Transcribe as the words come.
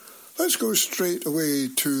Let's go straight away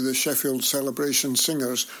to the Sheffield Celebration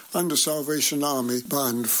Singers and the Salvation Army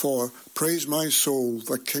Band for Praise My Soul,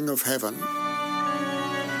 the King of Heaven.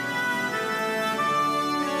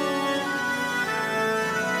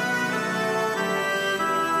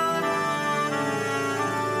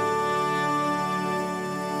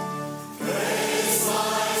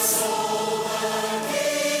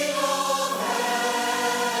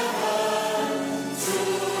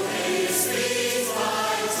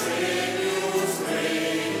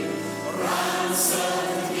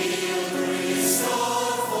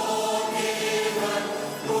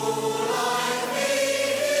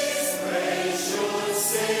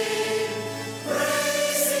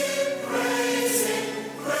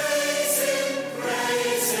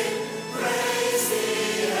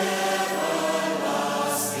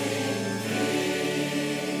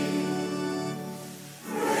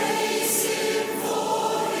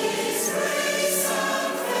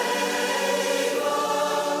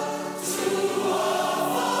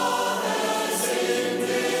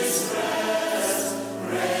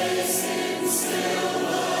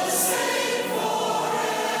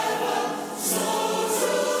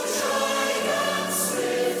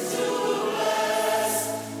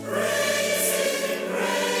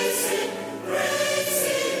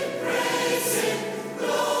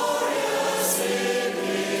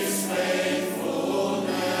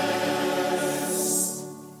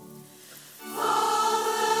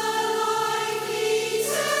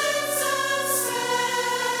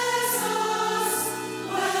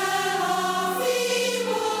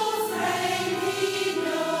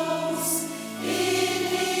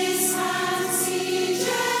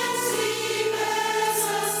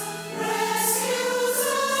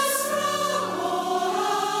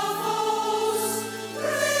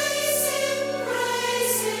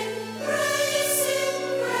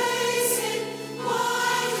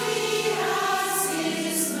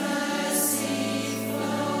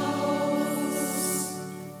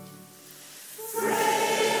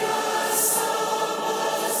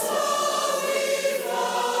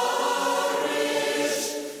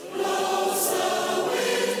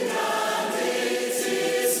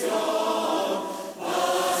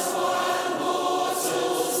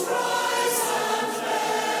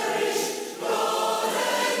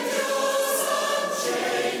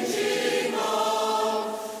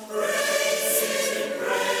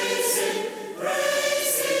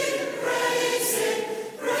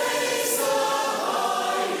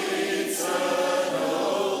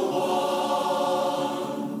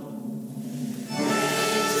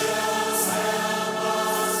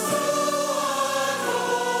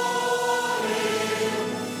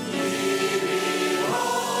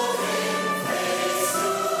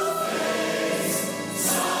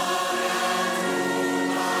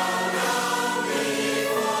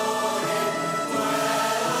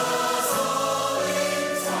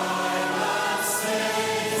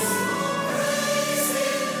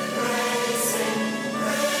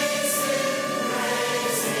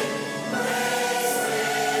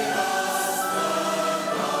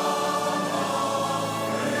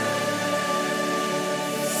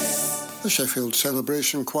 The Sheffield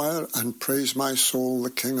Celebration Choir and Praise My Soul,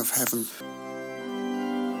 the King of Heaven. Praise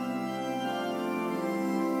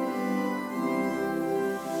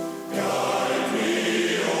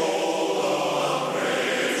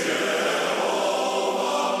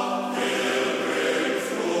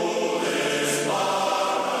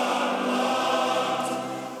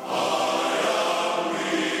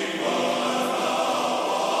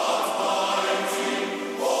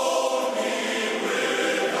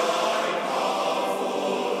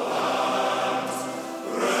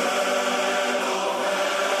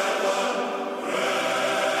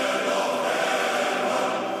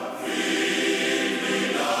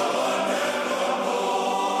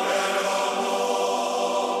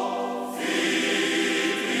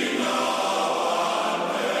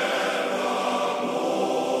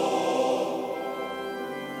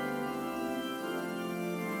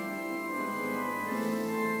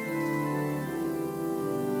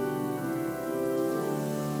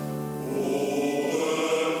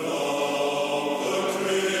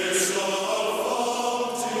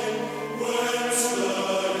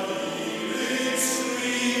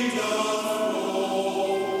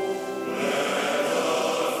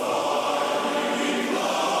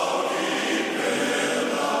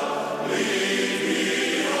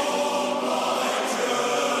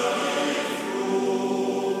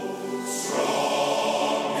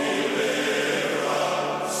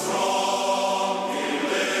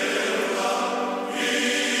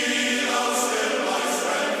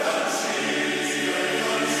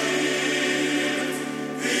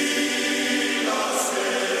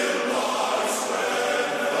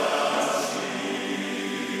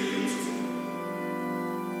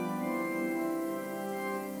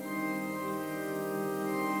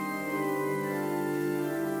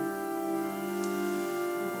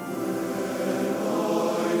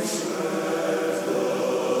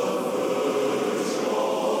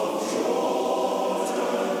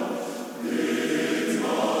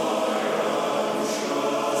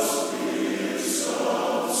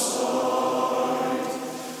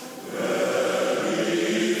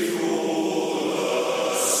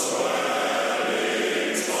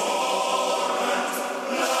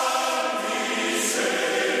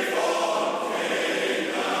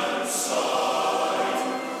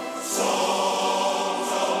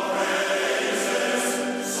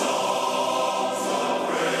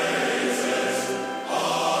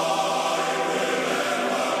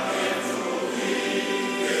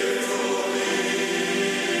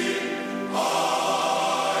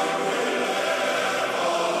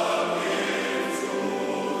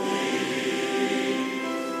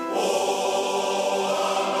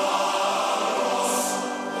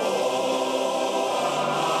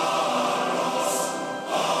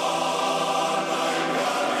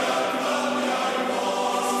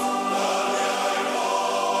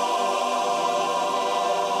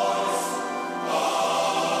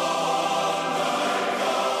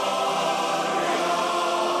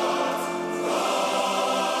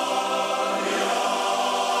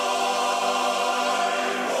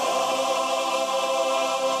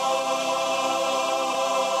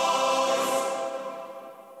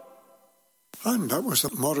That was the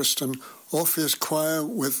Morriston Orpheus Choir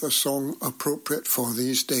with the song appropriate for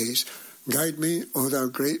these days, Guide Me, O Thou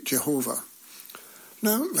Great Jehovah.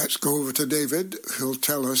 Now let's go over to David, who'll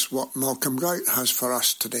tell us what Malcolm Guite has for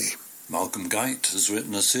us today. Malcolm Guite has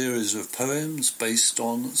written a series of poems based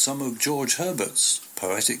on some of George Herbert's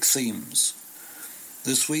poetic themes.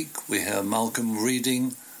 This week we hear Malcolm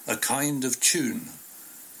reading A Kind of Tune,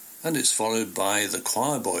 and it's followed by the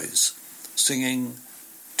choir boys singing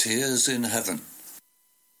Tears in Heaven.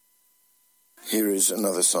 Here is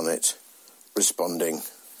another sonnet responding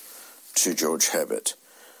to George Herbert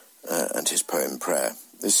and his poem Prayer.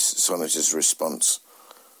 This sonnet is a response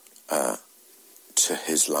to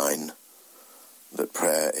his line that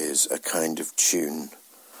prayer is a kind of tune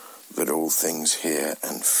that all things hear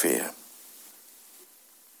and fear.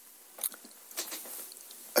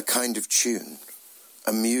 A kind of tune,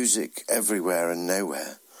 a music everywhere and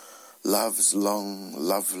nowhere, love's long,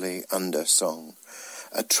 lovely undersong,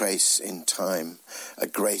 a trace in time, a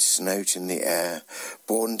grace note in the air,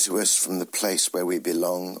 borne to us from the place where we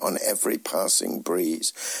belong, on every passing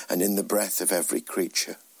breeze and in the breath of every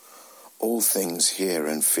creature. All things hear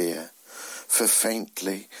and fear, for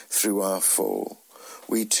faintly through our fall,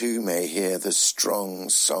 we too may hear the strong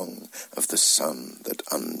song of the sun that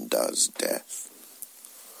undoes death.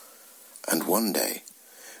 And one day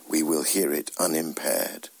we will hear it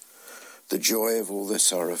unimpaired, the joy of all the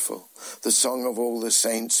sorrowful, the song of all the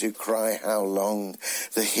saints who cry how long,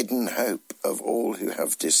 the hidden hope of all who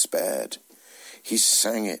have despaired. He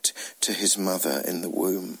sang it to his mother in the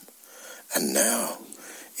womb, and now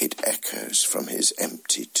it echoes from his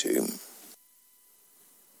empty tomb.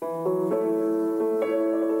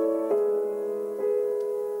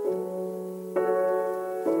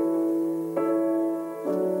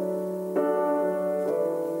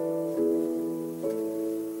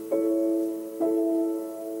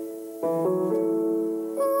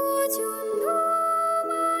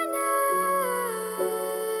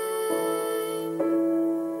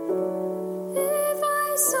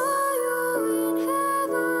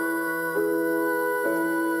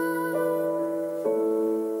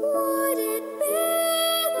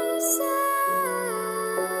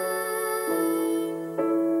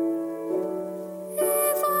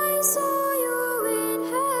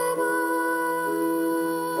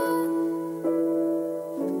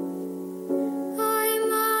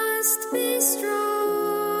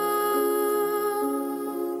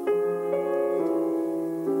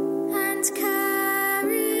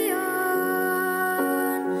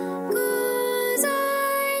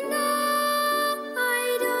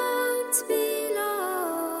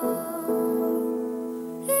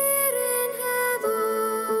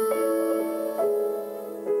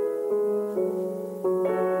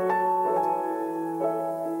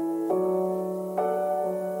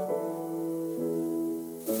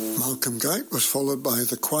 Malcolm Guite was followed by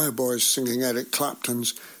the choir boys singing Eric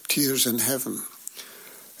Clapton's Tears in Heaven.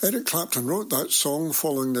 Eric Clapton wrote that song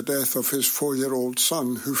following the death of his 4-year-old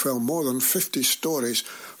son, who fell more than 50 stories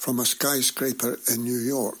from a skyscraper in New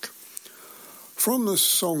York. From the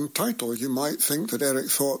song title, you might think that Eric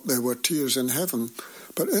thought there were tears in heaven,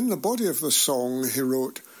 but in the body of the song he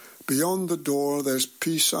wrote, "Beyond the door there's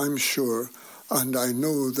peace, I'm sure, and I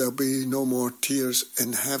know there'll be no more tears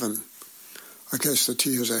in heaven." I guess the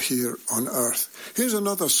tears are here on earth. Here's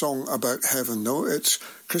another song about heaven, though. It's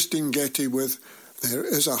Christine Getty with There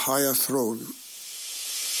Is a Higher Throne.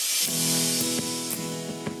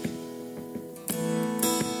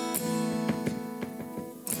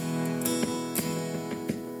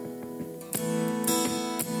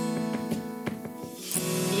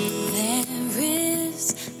 There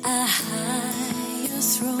is a higher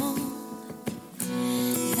throne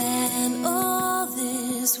than all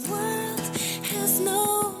this world has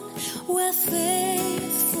known, where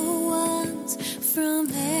faithful ones from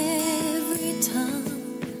every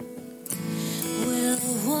tongue will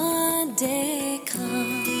one day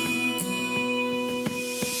come.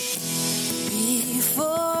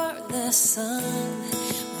 Before the sun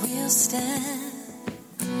will stand,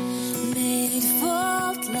 made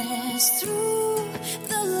faultless through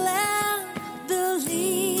the Lamb,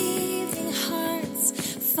 believing hearts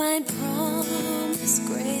find promised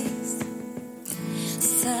grace.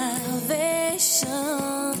 Salvation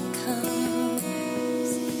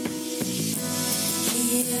comes.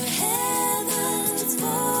 Hear heaven's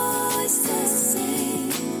voices sing,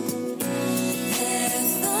 their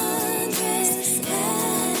thunderous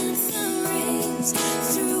anthem rings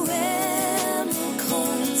through emerald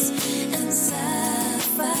courts and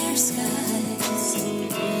sapphire skies.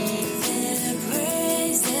 Their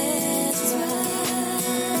praises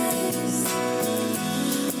rise.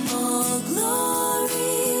 All glory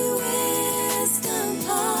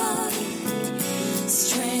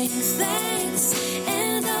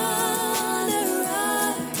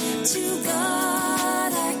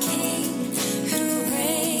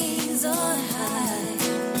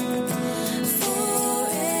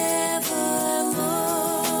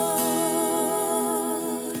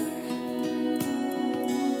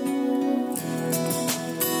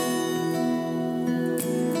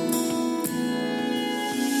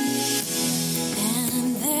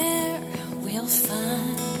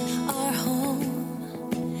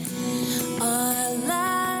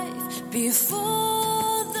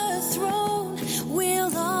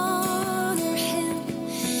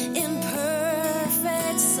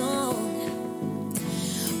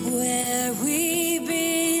where we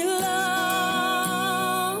belong.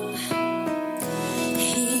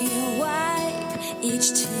 He'll wipe each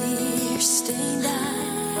tear-stained eye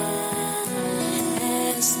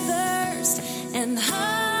as thirst and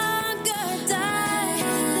hunger die.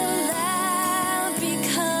 The Lamb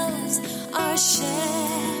becomes our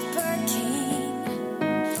shepherd king.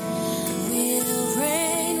 We'll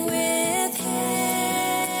reign with him.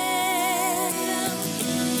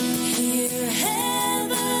 Hear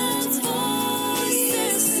heaven's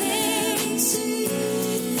voices sing.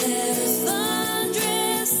 Their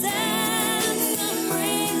thunderous anthem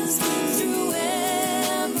rings through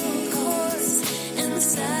emerald courts and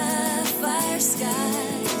sapphire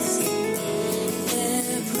skies.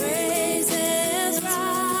 Their praises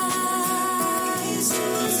rise.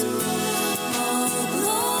 All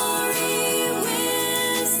glory,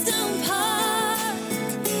 wisdom, power,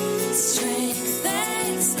 strength,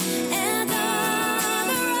 thanks, and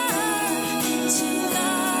honor to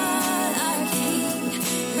God our King,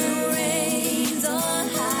 who reigns on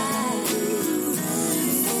high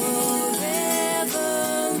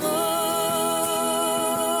forevermore.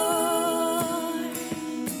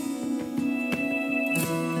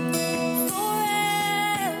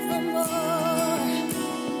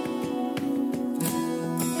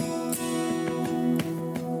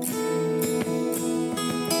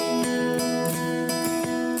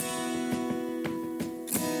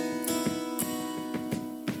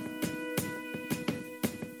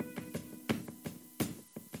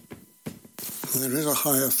 There is a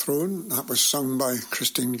higher throne. That was sung by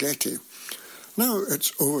Christine Getty. Now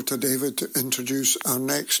it's over to David to introduce our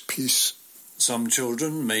next piece. Some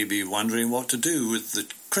children may be wondering what to do with the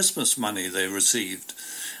Christmas money they received,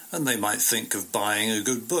 and they might think of buying a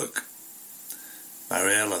good book.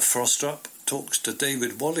 Mariella Frostrup talks to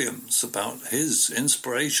David Walliams about his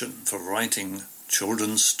inspiration for writing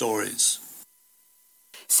children's stories.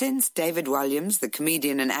 Since David Walliams, the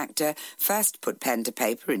comedian and actor, first put pen to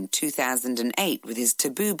paper in 2008 with his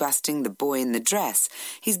taboo-busting The Boy in the Dress,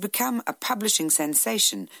 he's become a publishing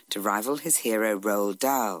sensation to rival his hero Roald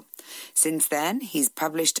Dahl. Since then, he's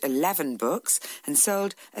published 11 books and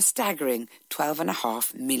sold a staggering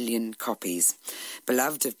 12.5 million copies.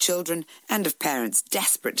 Beloved of children and of parents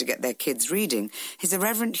desperate to get their kids reading, his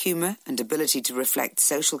irreverent humour and ability to reflect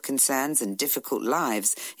social concerns and difficult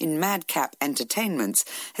lives in madcap entertainments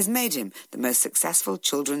has made him the most successful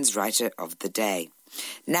children's writer of the day.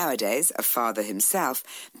 Nowadays, a father himself,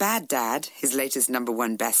 Bad Dad, his latest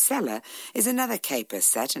 #1 bestseller, is another caper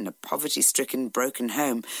set in a poverty-stricken, broken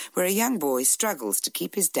home where a young boy struggles to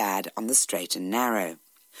keep his dad on the straight and narrow.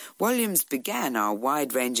 Walliams began our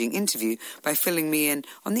wide-ranging interview by filling me in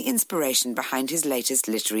on the inspiration behind his latest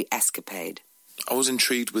literary escapade. I was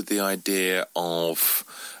intrigued with the idea of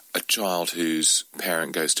a child whose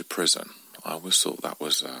parent goes to prison. I always thought that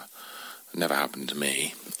was never happened to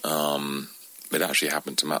me. It actually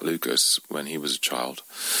happened to Matt Lucas when he was a child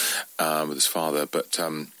with his father. But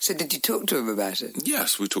So did you talk to him about it?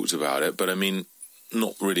 yes, we talked about it. But I mean,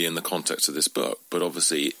 not really in the context of this book. But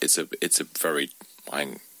obviously, it's a very,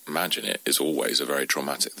 I imagine it is always a very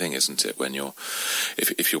traumatic thing, isn't it? When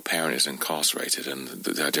if your parent is incarcerated, and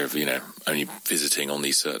the idea of only visiting on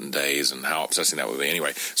these certain days, and how upsetting that would be.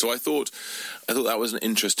 Anyway, so I thought that was an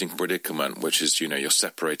interesting predicament, which is you're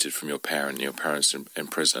separated from your parent, your parents in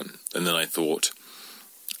prison, and then I thought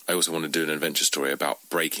I also want to do an adventure story about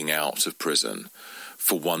breaking out of prison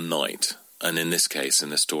for one night. And in this case, in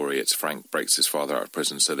this story, it's Frank breaks his father out of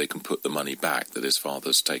prison so they can put the money back that his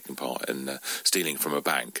father's taken part in stealing from a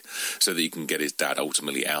bank, so that he can get his dad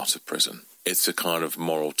ultimately out of prison. It's a kind of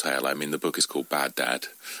moral tale. I mean, the book is called Bad Dad.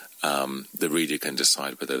 The reader can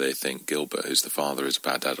decide whether they think Gilbert, who's the father, is a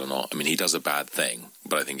bad dad or not. I mean, he does a bad thing,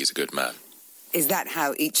 but I think he's a good man. Is that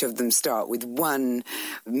how each of them start, with one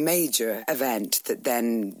major event that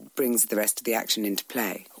then brings the rest of the action into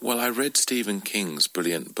play? Well, I read Stephen King's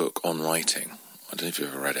brilliant book on writing. I don't know if you've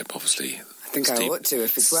ever read it, but obviously... I think I ought to,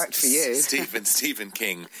 if it's worked for you. Stephen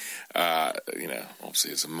King,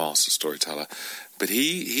 obviously is a master storyteller. But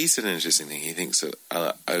he said an interesting thing. He thinks that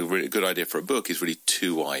a really good idea for a book is really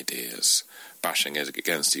two ideas bashing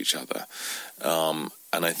against each other.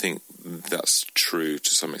 And I think that's true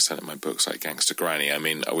to some extent in my books, like Gangster Granny. I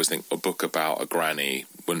mean, I always think a book about a granny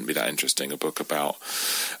wouldn't be that interesting. A book about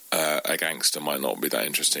a gangster might not be that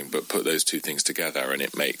interesting. But put those two things together and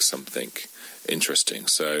it makes something interesting.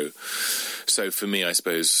 So for me, I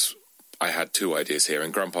suppose I had two ideas here.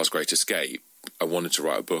 In Grandpa's Great Escape, I wanted to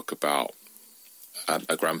write a book about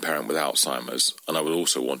a grandparent with Alzheimer's, and I would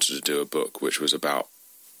also wanted to do a book which was about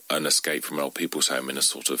an escape from an old people's home in a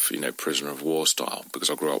sort of, prisoner of war style, because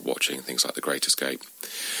I grew up watching things like The Great Escape.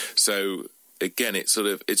 So again,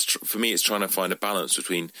 for me, it's trying to find a balance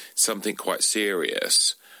between something quite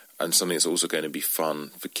serious and something that's also going to be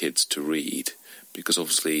fun for kids to read, because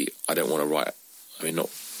obviously I don't want to write,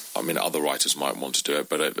 other writers might want to do it,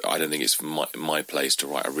 but I don't think it's my place to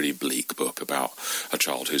write a really bleak book about a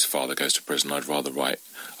child whose father goes to prison. I'd rather write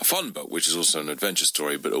a fun book, which is also an adventure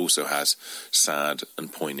story, but also has sad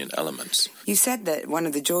and poignant elements. You said that one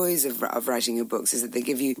of the joys of writing your books is that they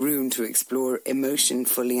give you room to explore emotion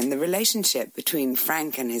fully, and the relationship between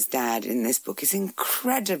Frank and his dad in this book is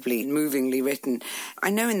incredibly movingly written. I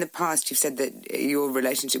know in the past you've said that your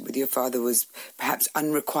relationship with your father was perhaps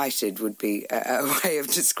unrequited, would be a way of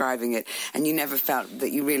describing it, and you never felt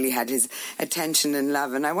that you really had his attention and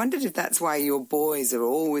love. And I wondered if that's why your boys are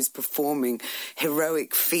always performing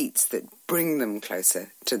heroic feats that bring them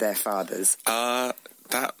closer to their fathers.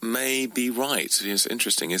 That may be right. It's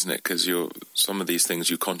interesting, isn't it? Because some of these things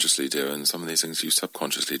you consciously do and some of these things you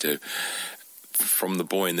subconsciously do. From The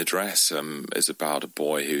Boy in the Dress is about a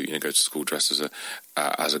boy who goes to school dressed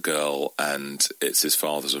as a girl, and it's his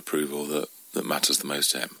father's approval that matters the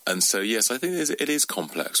most to him. And so, yes, I think it is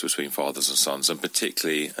complex between fathers and sons, and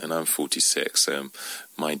particularly, and I'm 46, so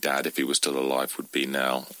my dad, if he was still alive, would be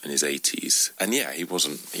now in his 80s. And yeah, he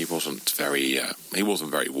wasn't very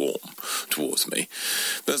warm towards me.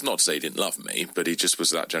 But that's not to say he didn't love me, but he just was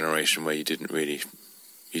that generation where you didn't really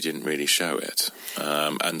show it.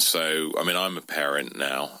 And so, I'm a parent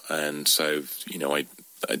now, and so,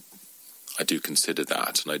 I do consider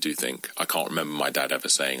that, and I do think, I can't remember my dad ever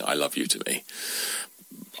saying, I love you to me.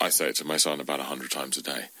 I say it to my son about 100 times a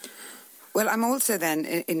day. Well, I'm also then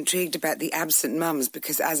intrigued about the absent mums,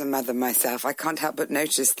 because as a mother myself, I can't help but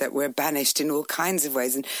notice that we're banished in all kinds of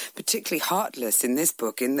ways, and particularly heartless in this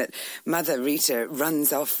book, in that Mother Rita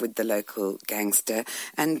runs off with the local gangster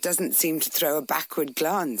and doesn't seem to throw a backward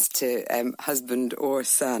glance to husband or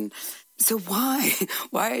son. So why?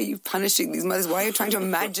 Why are you punishing these mothers? Why are you trying to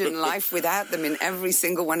imagine life without them in every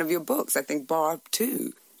single one of your books? I think bar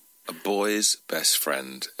 2. A boy's best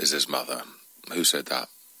friend is his mother. Who said that?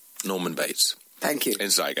 Norman Bates. Thank you. In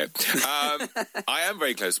Zygo. I am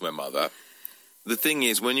very close to my mother. The thing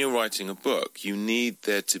is, when you're writing a book, you need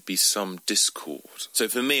there to be some discord. So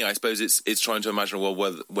for me, I suppose it's trying to imagine a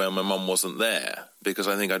world where my mum wasn't there, because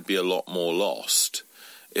I think I'd be a lot more lost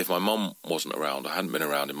if my mum wasn't around. I hadn't been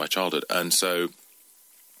around in my childhood. And so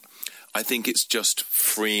I think it's just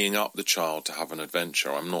freeing up the child to have an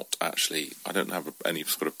adventure. I don't have any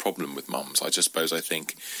sort of problem with mums. I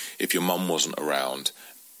think if your mum wasn't around,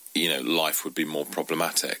 life would be more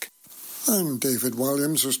problematic. And David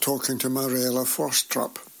Walliams was talking to Mariella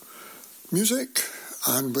Forstrup. Music,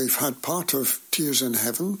 and we've had part of Tears in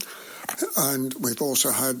Heaven, and we've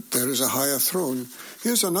also had There Is a Higher Throne.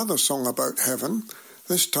 Here's another song about heaven.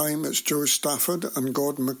 This time it's Joe Stafford and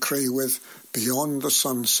Gordon McCrae with Beyond the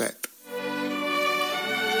Sunset.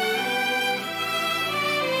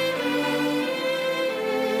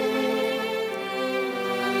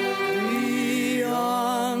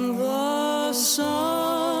 Beyond the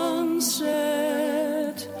sunset,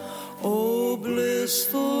 oh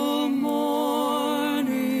blissful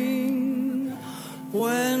morning,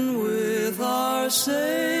 when with our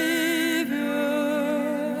Savior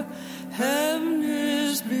heaven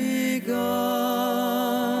is begun,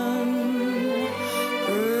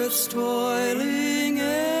 earth's toiling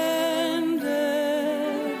ended,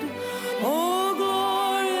 oh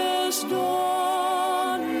glorious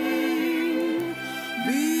dawning,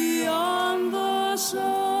 beyond the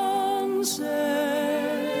sunset,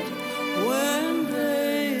 when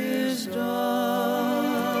day is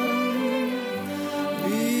done,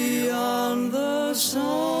 beyond the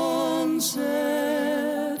sunset,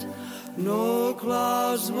 no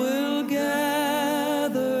clouds will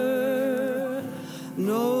gather,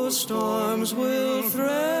 no storms will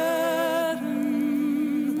threaten,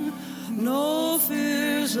 no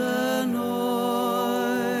fears annoy.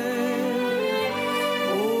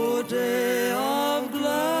 O day of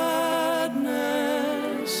gladness,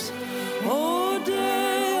 O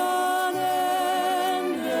day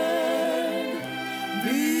unended,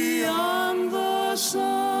 beyond the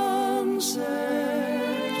sunset,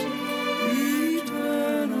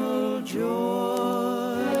 eternal joy.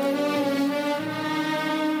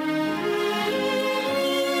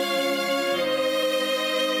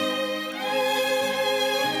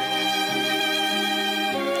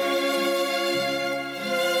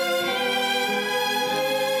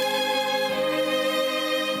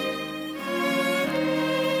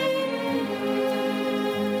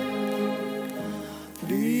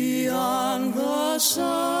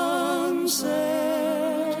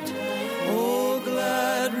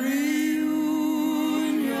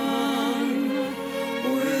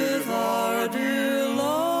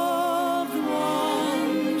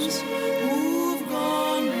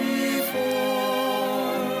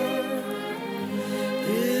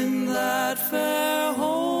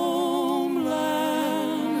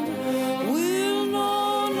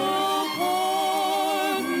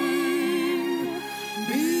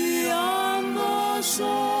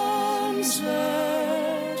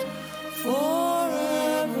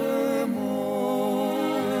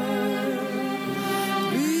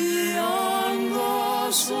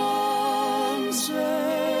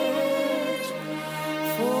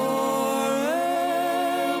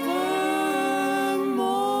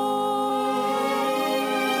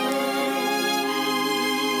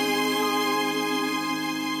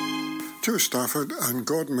 Joe Stafford and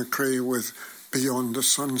Gordon McRae with Beyond the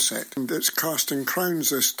Sunset. And it's Casting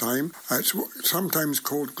Crowns this time. It's sometimes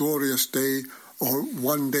called Glorious Day or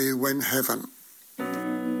One Day When Heaven.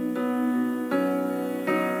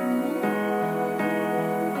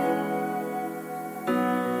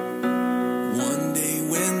 One day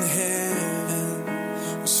when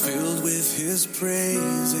heaven was filled with his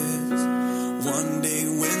praises, one day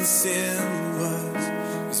when sin was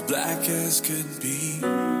as black as could be,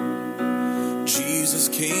 Jesus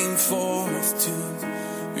came forth to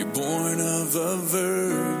be born of a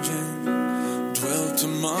virgin, dwelt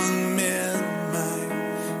among men,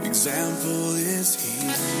 my example is he.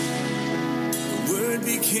 The word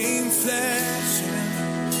became flesh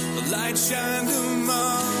and the light shined among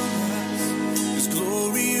us, his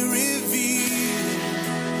glory revealed.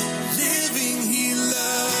 Living he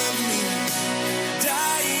loved me,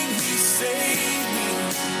 dying he saved me,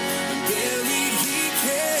 and buried he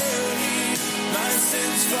carried my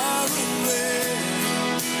sins far away.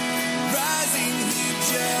 Rising he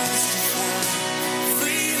justified,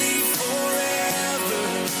 freely forever.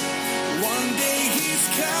 One day he's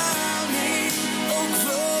coming, oh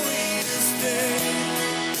glorious day,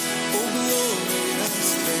 oh glorious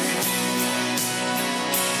day.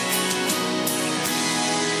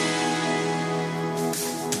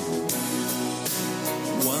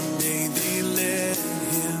 One day they led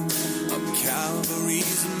him up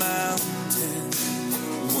Calvary's mountain.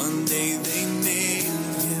 One day they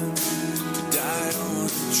nailed him to die on a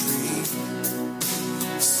tree.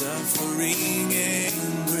 Suffering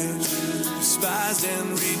anguish, despised and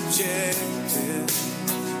rejected,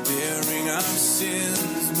 bearing our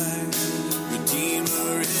sins, my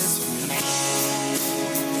Redeemer is he.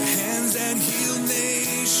 The hands that heal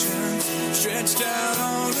nations stretched out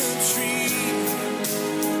on a tree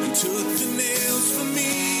and took the nails for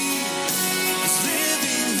me. He's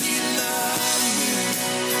living, he loved me,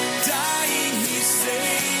 dying, he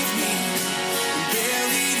saved me,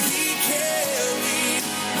 buried, he carried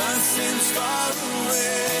my sins far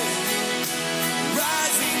away.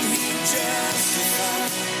 Rising, he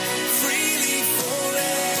justified, freely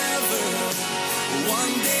forever.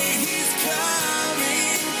 One day he's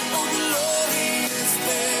coming, oh glorious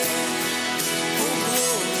day, oh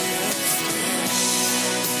glorious day.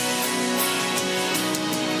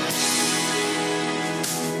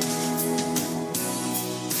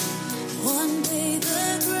 One day the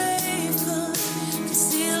grave could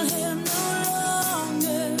conceal him no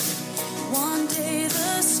longer. One day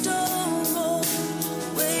the stone rolled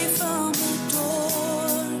away from the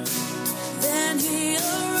door. Then he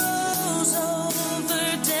arose, over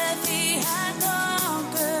death he had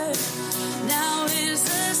conquered. Now is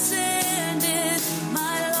ascended,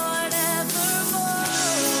 my Lord evermore.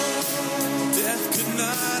 Death could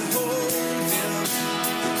not hold him,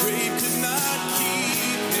 the grave could not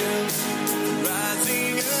keep him from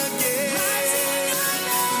rising again.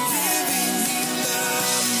 Living, he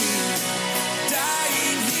loved me,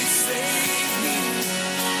 dying, he saved me,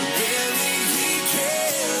 buried, he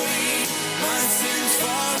carried my sins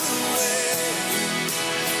far away.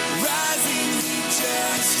 Rising, he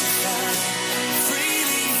justified,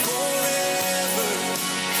 freely forever.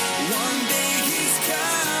 One day he's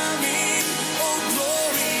coming, oh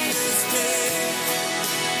glorious day,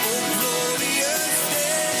 oh glorious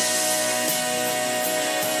day,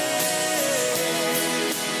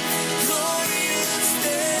 glorious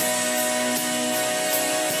day.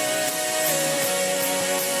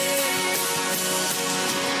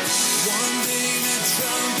 One day the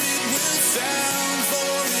trumpet will sound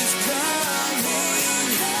for his coming.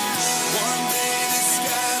 One day the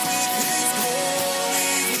sky with his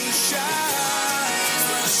glory will shine.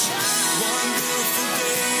 Wonderful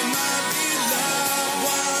day, my beloved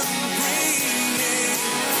one bringing.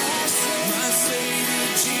 My Savior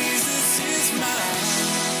Jesus is mine.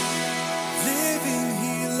 Living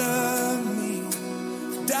he loved me,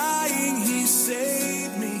 dying he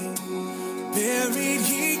saved me, buried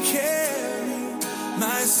he carried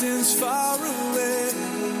my sins far away.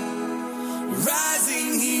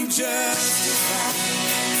 Rising he justified,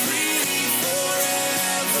 freely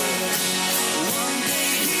forever. One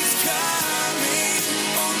day he's coming,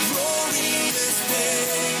 oh glorious day,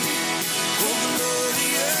 oh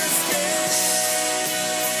glorious day,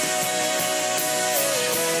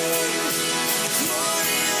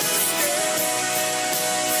 glorious day,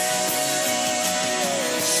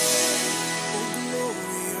 oh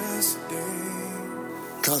glorious day.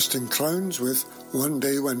 Casting Crowns with One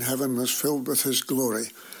Day When Heaven Was Filled With His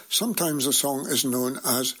Glory. Sometimes the song is known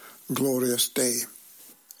as Glorious Day.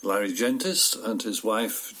 Larry Gentist and his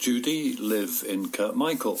wife Judy live in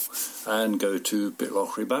Kirkmichael and go to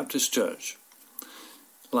Pitlochry Baptist Church.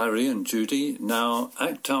 Larry and Judy now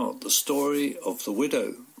act out the story of the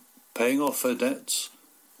widow paying off her debts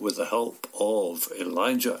with the help of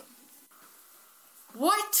Elijah.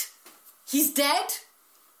 What? He's dead?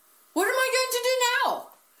 What am I going to do now?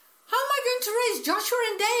 How am I going to raise Joshua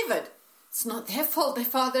and David? It's not their fault their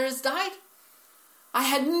father has died. I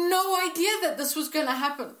had no idea that this was going to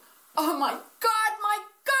happen. Oh my God, my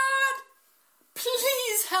God!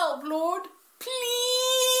 Please help, Lord.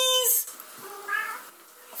 Please!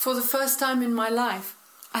 For the first time in my life,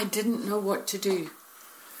 I didn't know what to do.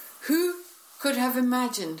 Who could have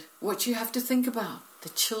imagined what you have to think about? The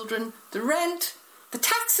children, the rent, the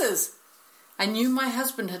taxes. I knew my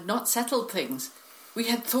husband had not settled things. We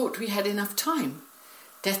had thought we had enough time.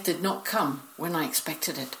 Death did not come when I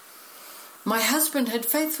expected it. My husband had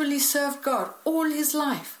faithfully served God all his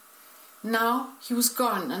life. Now he was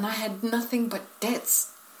gone and I had nothing but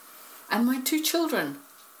debts. And my 2 children.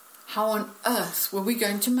 How on earth were we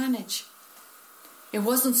going to manage? It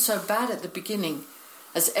wasn't so bad at the beginning,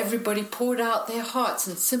 as everybody poured out their hearts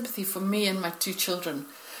and sympathy for me and my 2 children.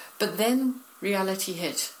 But then reality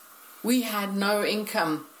hit. We had no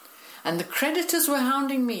income, and the creditors were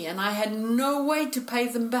hounding me, and I had no way to pay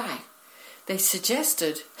them back. They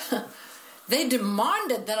suggested, they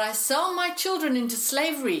demanded that I sell my children into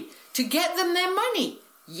slavery to get them their money.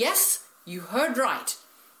 Yes, you heard right.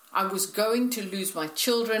 I was going to lose my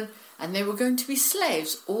children, and they were going to be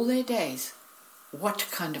slaves all their days. What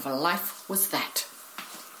kind of a life was that?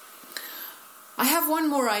 I have one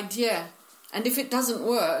more idea, and if it doesn't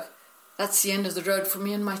work, that's the end of the road for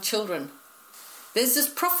me and my children. There's this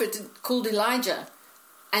prophet called Elijah,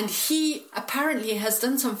 and he apparently has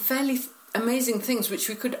done some fairly amazing things which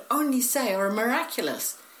we could only say are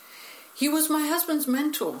miraculous. He was my husband's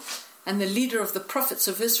mentor and the leader of the prophets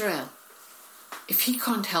of Israel. If he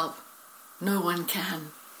can't help, no one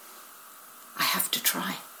can. I have to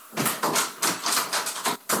try.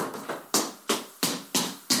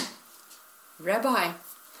 Rabbi,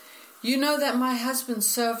 you know that my husband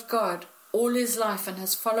served God all his life and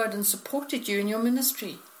has followed and supported you in your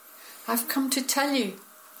ministry. I've come to tell you,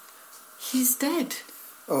 he's dead.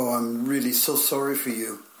 Oh, I'm really so sorry for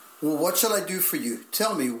you. Well, what shall I do for you?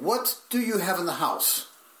 Tell me, what do you have in the house?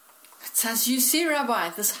 It's as you see, Rabbi,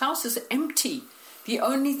 this house is empty. The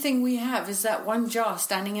only thing we have is that one jar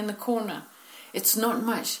standing in the corner. It's not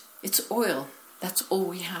much. It's oil. That's all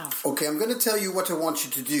we have. Okay, I'm going to tell you what I want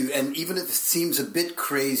you to do, and even if it seems a bit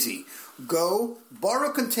crazy, go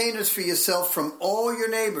borrow containers for yourself from all your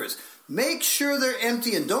neighbors. Make sure they're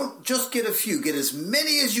empty and don't just get a few. Get as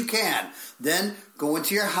many as you can. Then go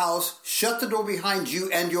into your house, shut the door behind you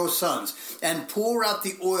and your sons, and pour out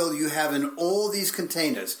the oil you have in all these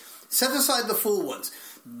containers. Set aside the full ones.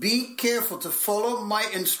 Be careful to follow my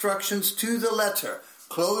instructions to the letter.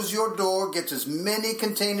 Close your door, get as many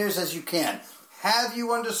containers as you can. Have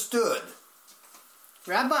you understood?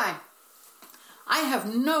 Rabbi, I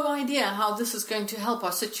have no idea how this is going to help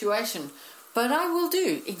our situation, but I will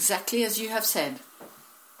do exactly as you have said.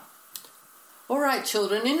 All right,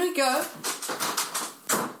 children, in we go.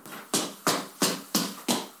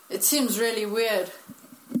 It seems really weird.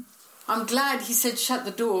 I'm glad he said shut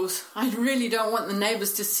the doors. I really don't want the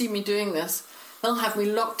neighbours to see me doing this. They'll have me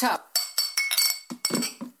locked up.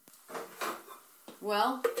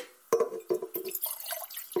 Well,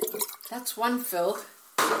 that's one filled.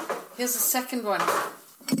 Here's the second one.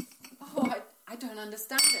 Oh, I don't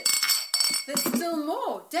understand it. There's still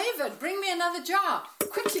more. David, bring me another jar.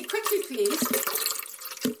 Quickly, please.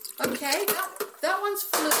 Okay, that one's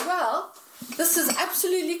full as well. This is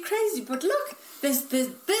absolutely crazy, but look, there's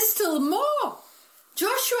still more.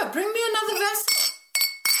 Joshua, bring me another vessel.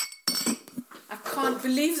 I can't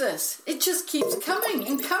believe this. It just keeps coming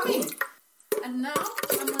and coming. And now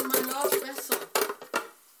I'm on my last vessel.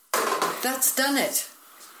 That's done it.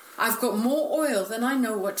 I've got more oil than I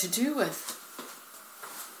know what to do with.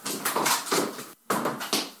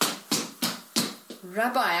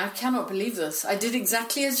 Rabbi, I cannot believe this. I did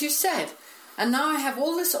exactly as you said. And now I have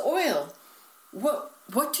all this oil.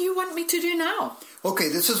 What do you want me to do now? Okay,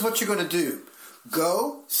 this is what you're going to do.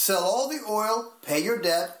 Go, sell all the oil, pay your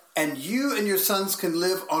debt, and you and your sons can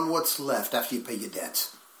live on what's left after you pay your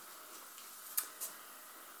debts.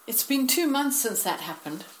 It's been 2 months since that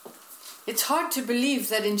happened. It's hard to believe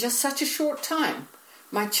that in just such a short time,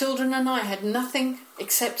 my children and I had nothing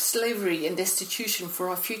except slavery and destitution for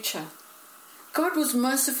our future. God was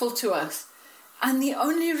merciful to us, and the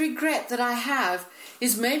only regret that I have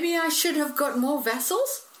is maybe I should have got more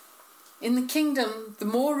vessels. In the kingdom, the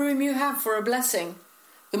more room you have for a blessing,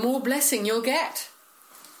 the more blessing you'll get.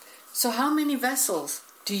 So how many vessels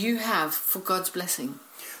do you have for God's blessing?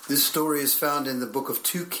 This story is found in the book of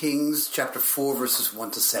 2 Kings, chapter 4, verses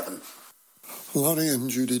 1 to 7. Larry and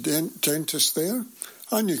Judy Gentis there,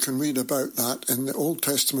 and you can read about that in the Old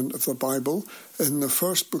Testament of the Bible in the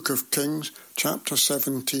first book of Kings, chapter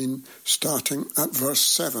 17, starting at verse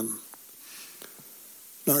 7.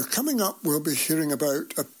 Now, coming up, we'll be hearing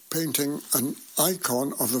about a painting, an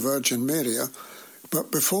icon of the Virgin Mary, but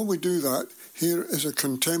before we do that, here is a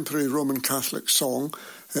contemporary Roman Catholic song.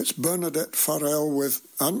 It's Bernadette Farrell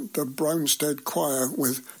and the Brownstead Choir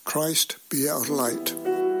with Christ Be Our Light.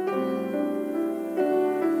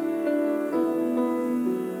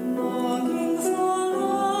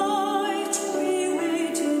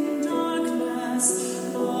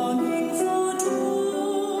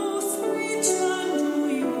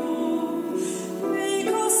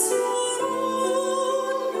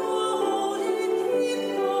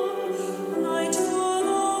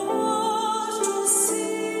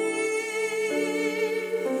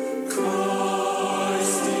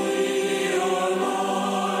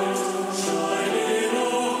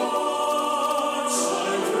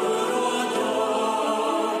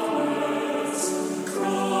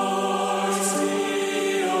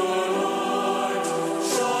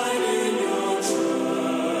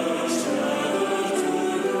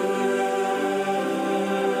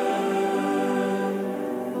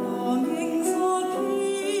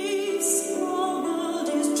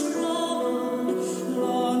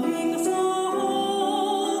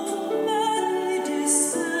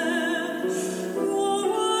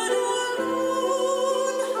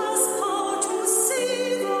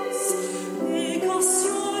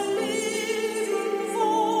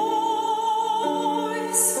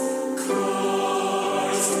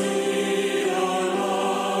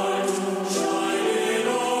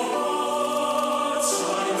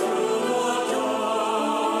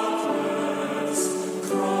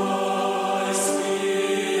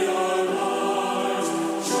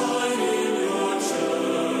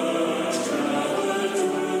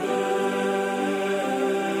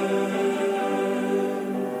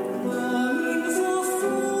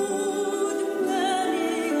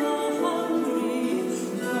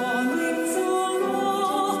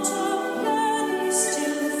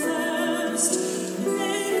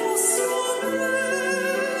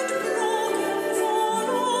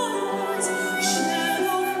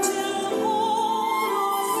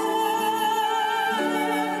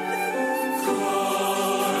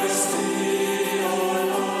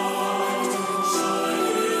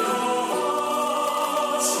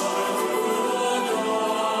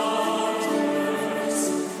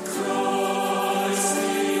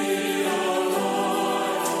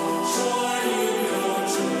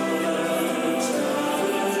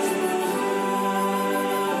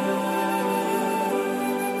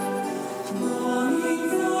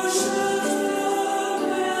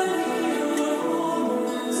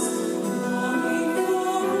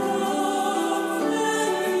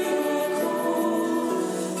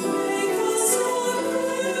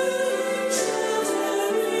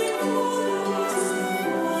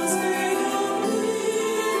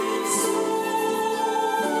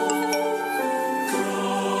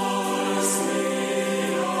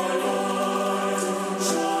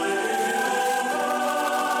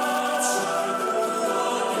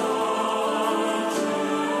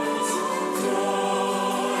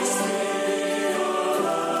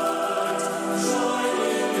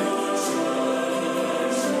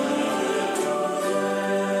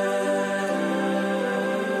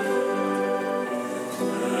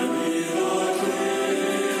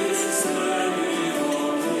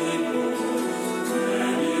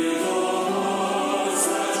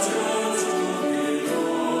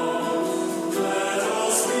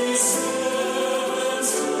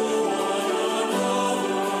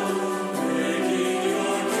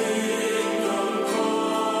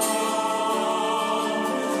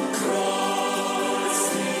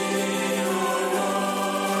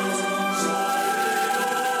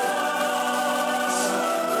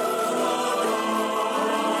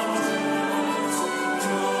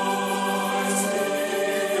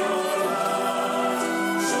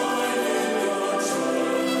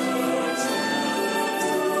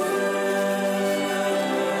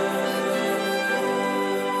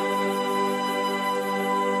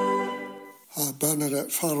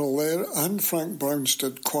 Bernadette Farrell there, and Frank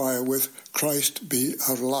Brownstead Choir with Christ Be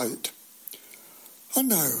Our Light. And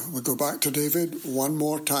now we go back to David one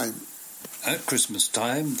more time. At Christmas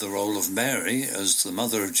time, the role of Mary as the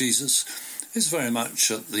mother of Jesus is very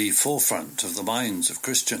much at the forefront of the minds of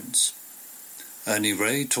Christians. Ernie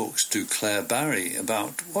Ray talks to Claire Barry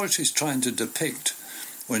about what she's trying to depict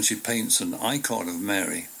when she paints an icon of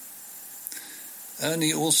Mary.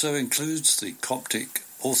 Ernie also includes the Coptic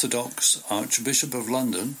Orthodox Archbishop of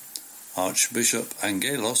London, Archbishop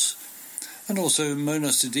Angelos, and also Mona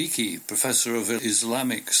Siddiqui, Professor of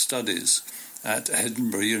Islamic Studies at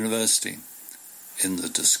Edinburgh University, in the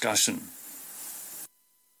discussion.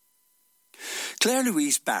 Claire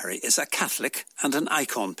Louise Barry is a Catholic and an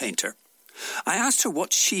icon painter. I asked her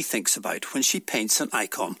what she thinks about when she paints an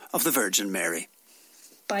icon of the Virgin Mary.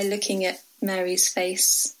 By looking at Mary's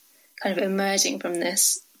face, kind of emerging from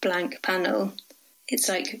this blank panel, it's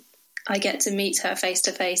like I get to meet her face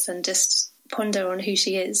to face and just ponder on who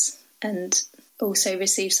she is, and also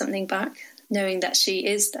receive something back, knowing that she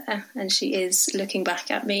is there and she is looking back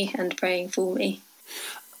at me and praying for me.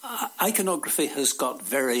 Iconography has got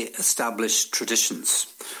very established traditions.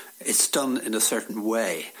 It's done in a certain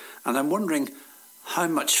way, and I'm wondering how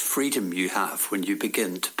much freedom you have when you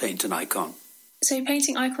begin to paint an icon. So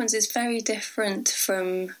painting icons is very different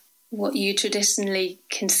from what you traditionally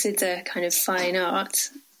consider kind of fine art.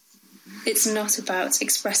 It's not about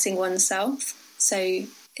expressing oneself, so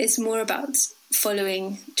it's more about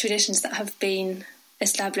following traditions that have been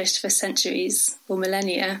established for centuries or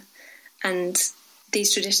millennia, and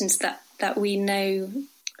these traditions that we know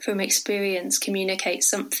from experience communicate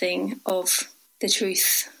something of the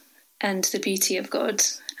truth and the beauty of God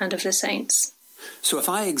and of the saints. So if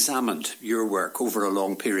I examined your work over a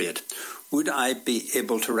long period, would I be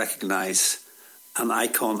able to recognise an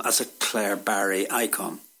icon as a Claire Barry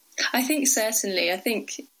icon? I think certainly. I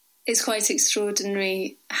think it's quite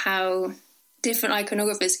extraordinary how different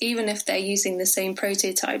iconographers, even if they're using the same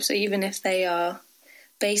prototypes or even if they are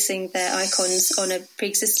basing their icons on a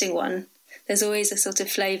pre-existing one, there's always a sort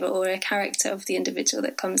of flavour or a character of the individual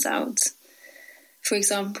that comes out. For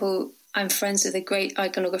example, I'm friends with a great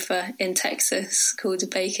iconographer in Texas called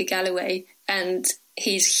Baker Galloway, and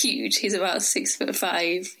he's huge. He's about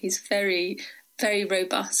 6'5". He's very, very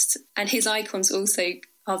robust. And his icons also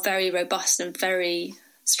are very robust and very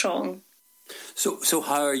strong. So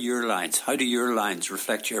how are your lines? How do your lines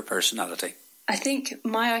reflect your personality? I think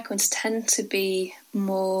my icons tend to be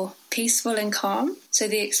more peaceful and calm, so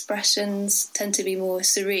the expressions tend to be more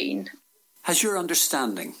serene. Has your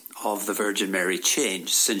understanding of the Virgin Mary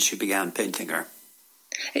changed since you began painting her?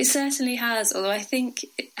 It certainly has, although I think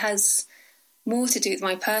it has more to do with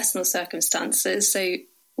my personal circumstances. So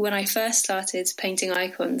when I first started painting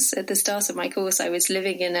icons, at the start of my course, I was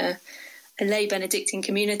living in a lay Benedictine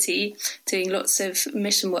community doing lots of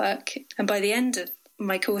mission work. And by the end of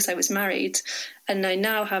my course, I was married, and I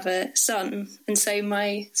now have a son. And so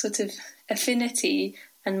my sort of affinity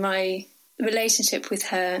and my relationship with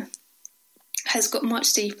her has got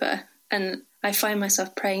much deeper, and I find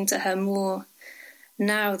myself praying to her more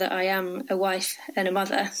now that I am a wife and a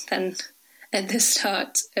mother than at the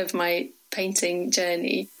start of my painting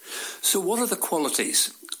journey. So what are the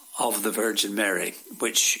qualities of the Virgin Mary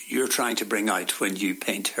which you're trying to bring out when you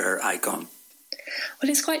paint her icon?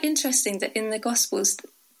 Well, it's quite interesting that in the Gospels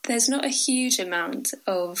there's not a huge amount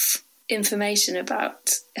of information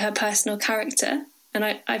about her personal character.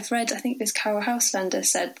 And I've read, I think it was Carol Houselander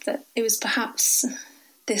said that it was perhaps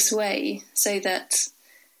this way so that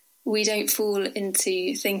we don't fall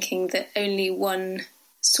into thinking that only one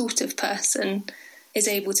sort of person is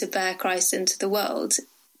able to bear Christ into the world.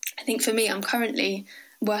 I think for me, I'm currently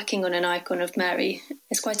working on an icon of Mary.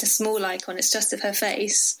 It's quite a small icon, it's just of her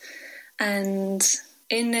face. And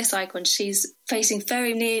in this icon, she's facing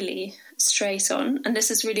very nearly straight on. And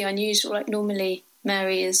this is really unusual. Like normally,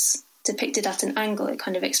 Mary is depicted at an angle. It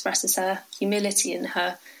kind of expresses her humility and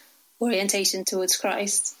her orientation towards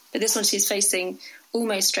Christ. But this one, she's facing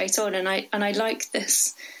almost straight on. And I like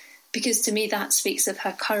this because to me, that speaks of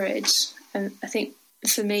her courage. And I think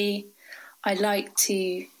for me, I like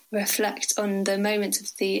to reflect on the moment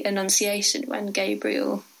of the Annunciation when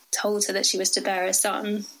Gabriel told her that she was to bear a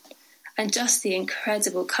son, and just the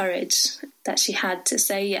incredible courage that she had to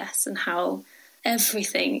say yes, and how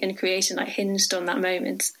everything in creation hinged on that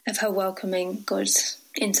moment of her welcoming God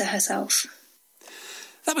into herself.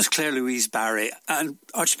 That was Claire Louise Barry. And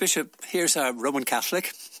Archbishop, here's a Roman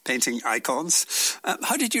Catholic painting icons.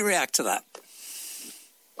 How did you react to that?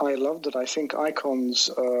 I loved it. I think icons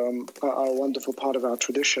are a wonderful part of our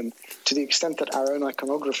tradition, to the extent that our own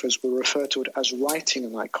iconographers will refer to it as writing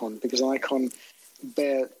an icon, because an icon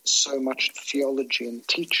bears so much theology and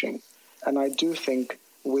teaching. And I do think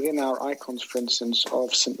within our icons, for instance,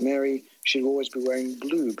 of St. Mary, she'd always be wearing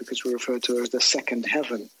blue because we refer to her as the second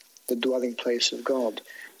heaven, the dwelling place of God.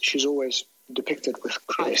 She's always depicted with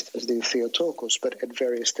Christ as the Theotokos, but at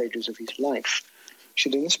various stages of his life.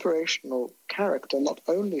 She's an inspirational character, not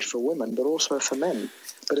only for women, but also for men.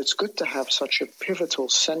 But it's good to have such a pivotal,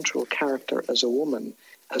 central character as a woman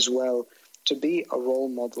as well, to be a role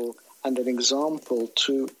model and an example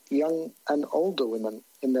to young and older women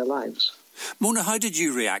in their lives. Mona, how did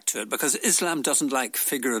you react to it? Because Islam doesn't like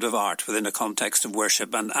figurative art within a context of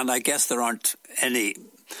worship, and I guess there aren't any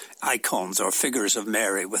icons or figures of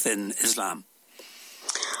Mary within Islam.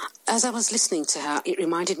 As I was listening to her, it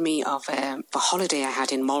reminded me of a holiday I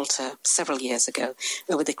had in Malta several years ago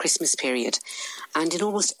over the Christmas period. And in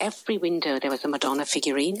almost every window there was a Madonna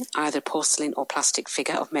figurine, either porcelain or plastic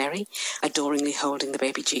figure of Mary, adoringly holding the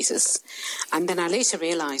baby Jesus. And then I later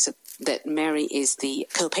realised that Mary is the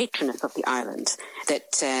co-patroness of the island,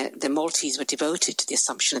 that the Maltese were devoted to the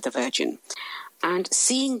Assumption of the Virgin. And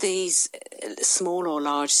seeing these small or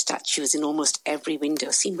large statues in almost every window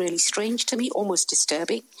seemed really strange to me, almost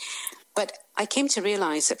disturbing. But I came to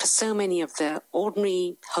realise that for so many of the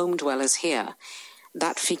ordinary home dwellers here,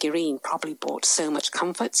 that figurine probably brought so much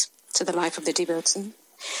comfort to the life of the devotee.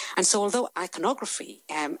 And so although iconography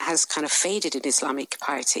has kind of faded in Islamic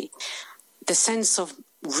piety, the sense of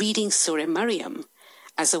reading Surah Maryam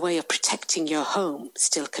as a way of protecting your home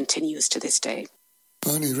still continues to this day.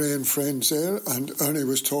 Ernie Ray and friends there, and Ernie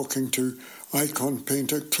was talking to icon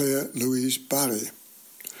painter Claire Louise Barry.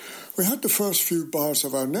 We had the first few bars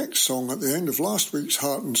of our next song at the end of last week's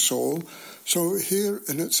Heart and Soul, so here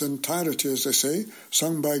in its entirety, as they say,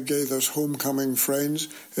 sung by Gaither's homecoming friends,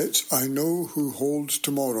 it's I Know Who Holds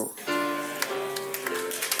Tomorrow.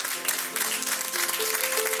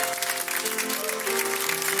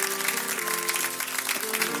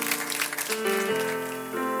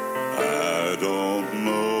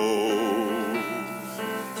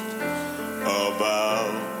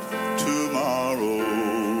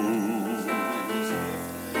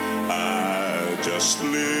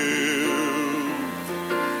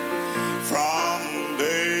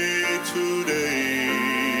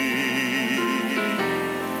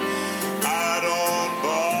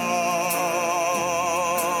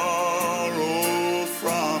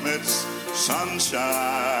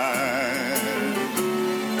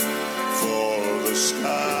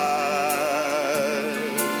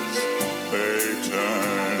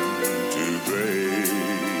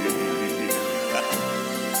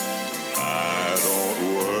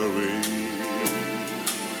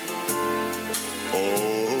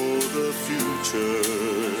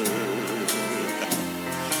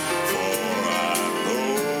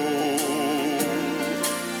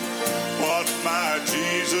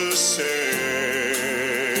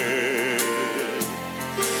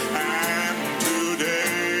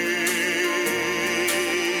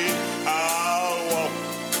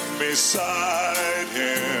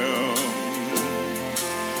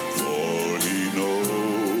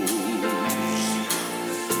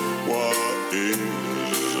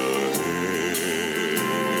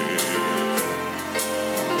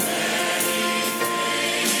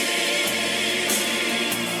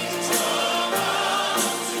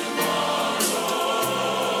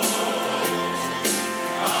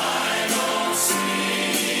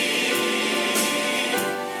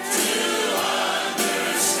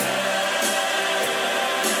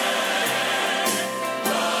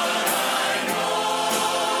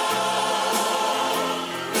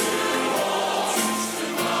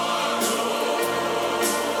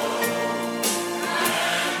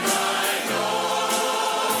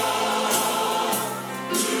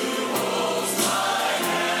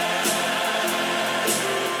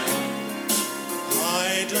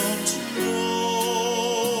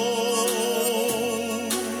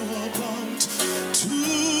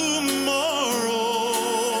 Before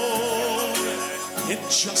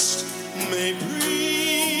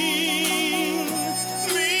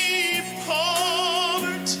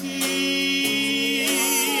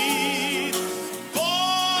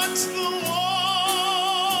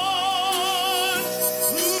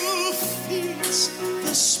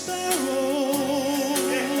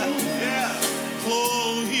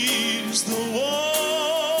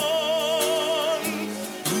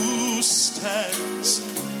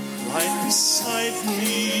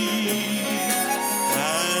me.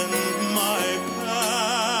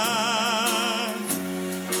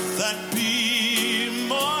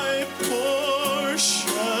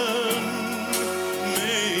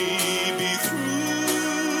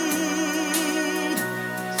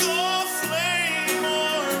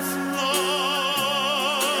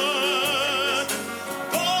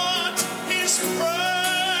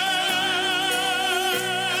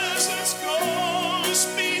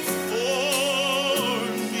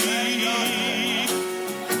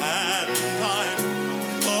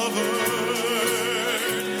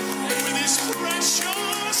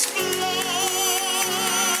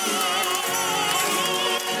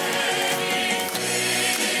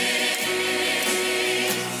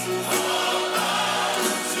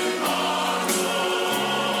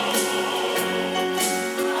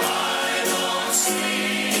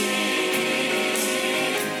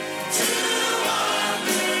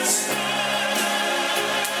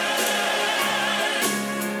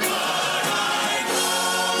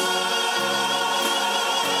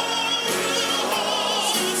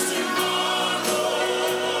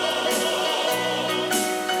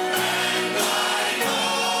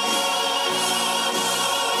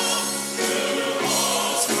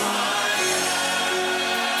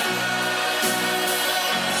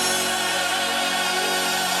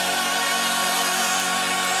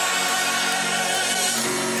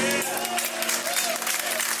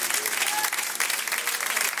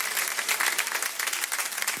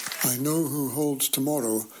 Worlds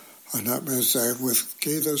Tomorrow, and that was with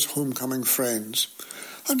Gaither's Homecoming Friends.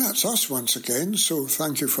 And that's us once again, so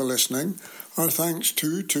thank you for listening. Our thanks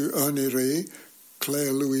too to Ernie Ray,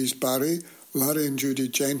 Claire Louise Barry, Larry and Judy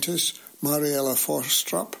Gentis, Mariella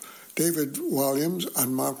Forstrup, David Williams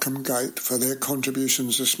and Malcolm Geit for their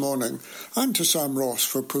contributions this morning, and to Sam Ross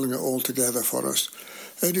for pulling it all together for us.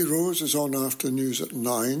 Eddie Rose is on after news at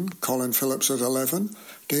 9, Colin Phillips at 11,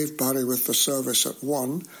 Dave Barry with the service at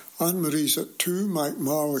 1, Anne-Marie's at 2, Mike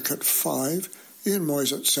Marwick at 5, Ian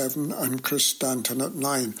Moyes at 7 and Chris Stanton at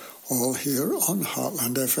 9, all here on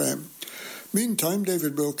Heartland FM. Meantime,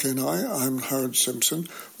 David Wilkie and I'm Howard Simpson,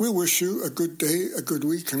 we'll wish you a good day, a good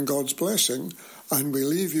week and God's blessing, and we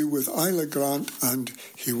leave you with Isla Grant and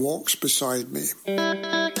He Walks Beside Me.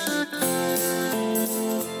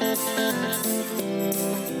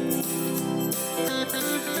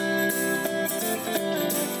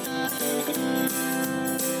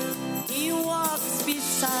 He walks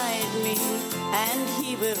beside me and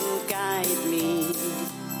He will guide me.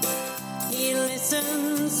 He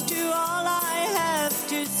listens to all I have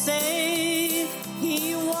to say.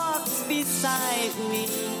 He walks beside me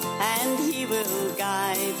and He will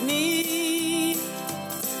guide me.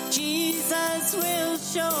 Jesus will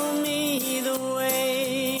show me the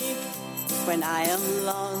way when I am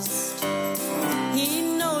lost. He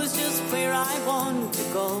knows just where I want to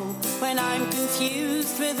go. When I'm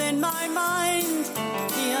confused within my mind,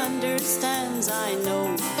 He understands, I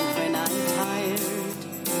know. When I'm tired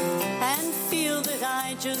and feel that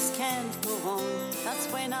I just can't go on, that's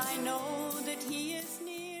when I know that He is near.